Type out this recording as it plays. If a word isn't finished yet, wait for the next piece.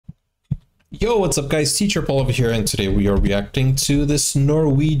Yo, what's up guys, Teacher Paul over here, and today we are reacting to this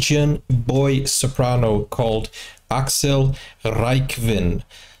Norwegian boy soprano called Aksel Rykkvin.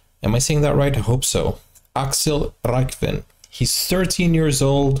 Am I saying that right? I hope so. Aksel Rykkvin. He's 13 years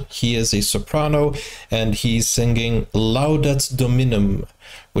old, he is a soprano, and he's singing Laudate Dominum,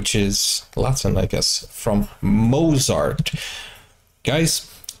 which is Latin, I guess, from Mozart. Guys,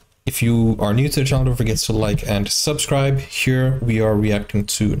 if you are new to the channel, don't forget to like and subscribe. Here we are reacting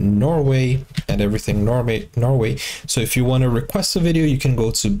to Norway and everything Norway. So if you want to request a video, you can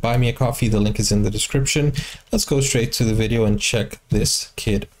go to Buy Me a Coffee. The link is in the description. Let's go straight to the video and check this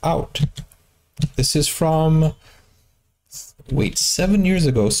kid out. This is from, wait, 7 years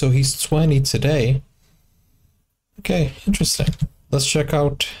ago. So he's 20 today. Okay, interesting. Let's check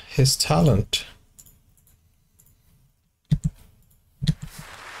out his talent.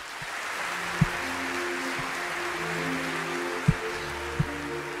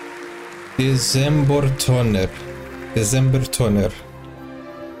 Decembertoner.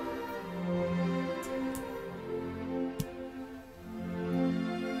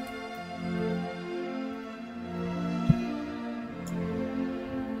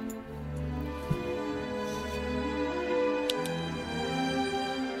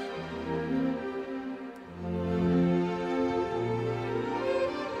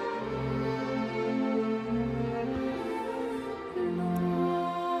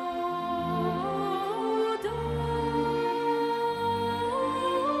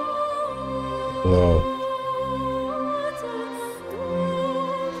 Whoa.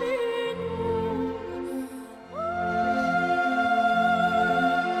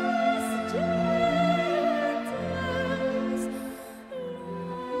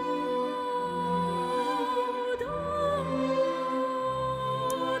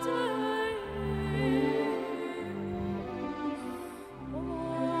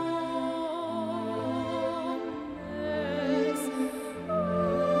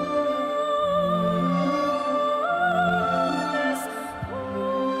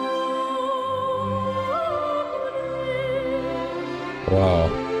 Wow,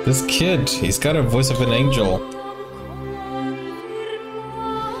 this kid, he's got a voice of an angel.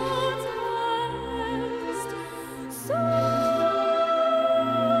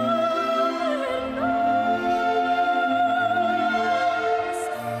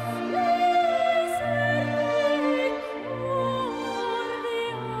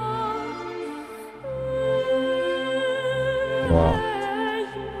 Wow.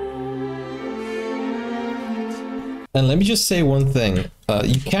 And let me just say one thing: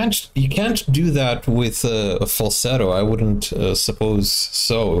 you can't do that with a falsetto. I wouldn't suppose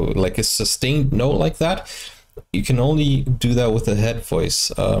so. Like a sustained note like that, you can only do that with a head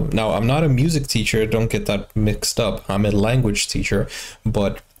voice. Now, I'm not a music teacher. Don't get that mixed up. I'm a language teacher,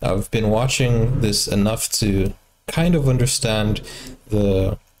 but I've been watching this enough to kind of understand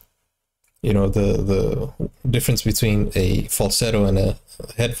the the difference between a falsetto and a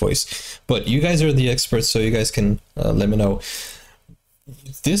head voice. But you guys are the experts, so you guys can let me know.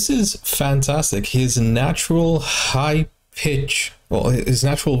 This is fantastic. His natural high pitch, well, his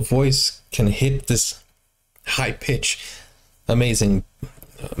natural voice can hit this high pitch. Amazing,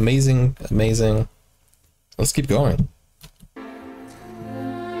 amazing, amazing. Let's keep going.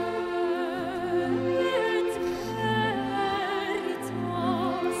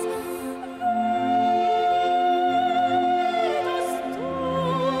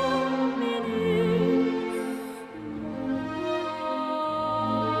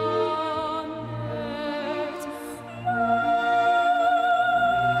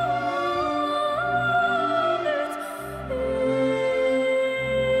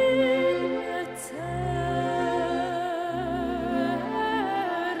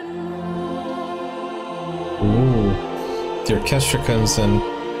 Ooh, the orchestra comes in.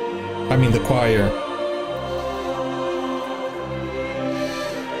 I mean, the choir.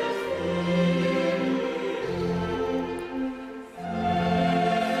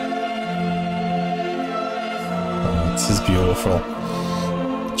 Oh, this is beautiful.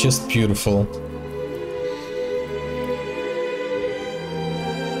 Just beautiful.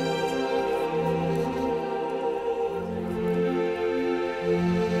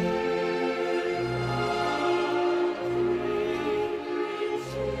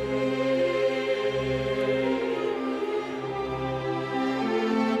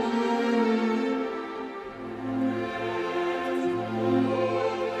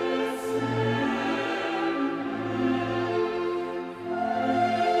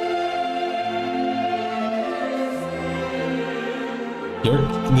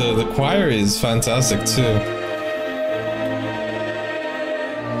 The choir is fantastic too.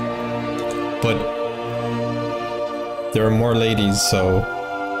 but there are more ladies, so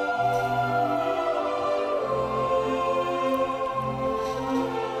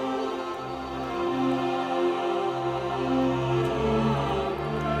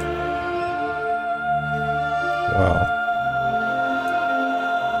wow.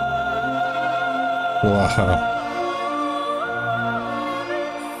 Wow.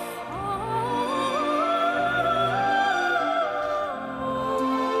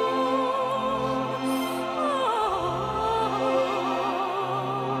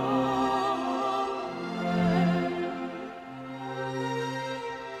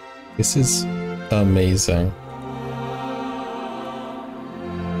 This is amazing.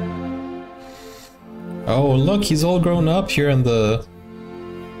 Oh, look, he's all grown up here in the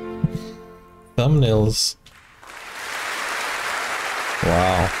thumbnails.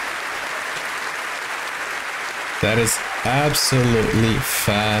 Wow. That is absolutely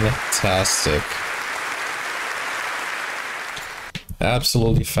fantastic.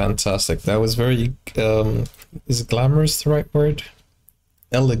 Absolutely fantastic. That was very, is glamorous the right word?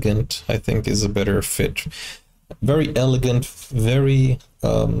 Elegant, I think, is a better fit. Very elegant, very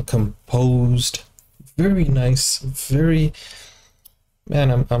composed, very nice, very,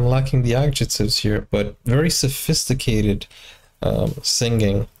 man, I'm lacking the adjectives here, but very sophisticated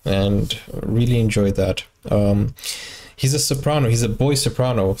singing, and really enjoyed that. He's a soprano, he's a boy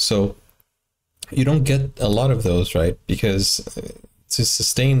soprano, so you don't get a lot of those, right? Because to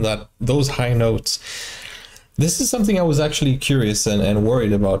sustain those high notes, this is something I was actually curious and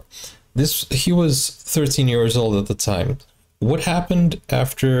worried about. He was 13 years old at the time. What happened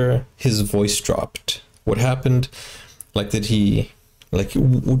after his voice dropped? What happened, like, did he, like,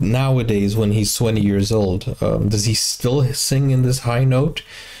 nowadays when he's 20 years old, does he still sing in this high note?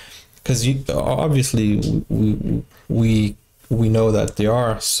 Because obviously we know that there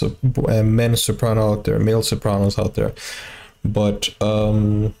are men soprano out there, male sopranos out there, but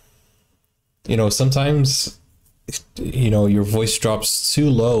you know, sometimes, you know, your voice drops too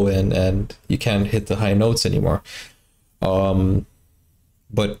low and you can't hit the high notes anymore.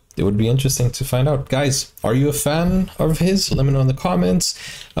 But it would be interesting to find out. Guys, are you a fan of his? Let me know in the comments.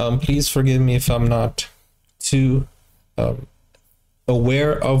 Please forgive me if I'm not too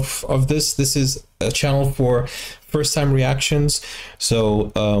aware of this. This is a channel for first time reactions.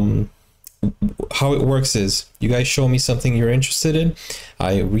 So how it works is you guys show me something you're interested in,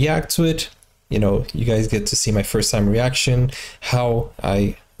 I react to it. You know, you guys get to see my first time reaction, how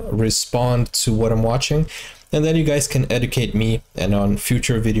I respond to what I'm watching, and then you guys can educate me, and on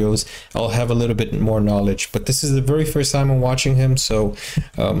future videos I'll have a little bit more knowledge. But this is the very first time I'm watching him, so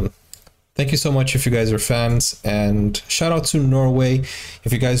thank you so much if you guys are fans, and shout out to Norway.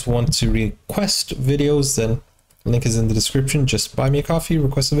 If you guys want to request videos, then link is in the description. Just buy me a coffee,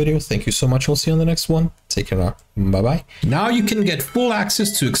 request a video. Thank you so much. We'll see you on the next one. Take care now. Bye-bye. Now you can get full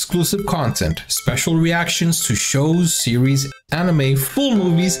access to exclusive content, special reactions to shows, series, anime, full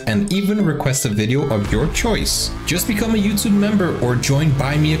movies, and even request a video of your choice. Just become a YouTube member or join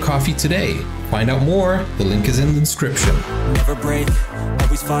Buy Me a Coffee today. Find out more. The link is in the description. Never break,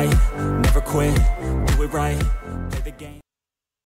 always fight, never quit, do it right, play the game.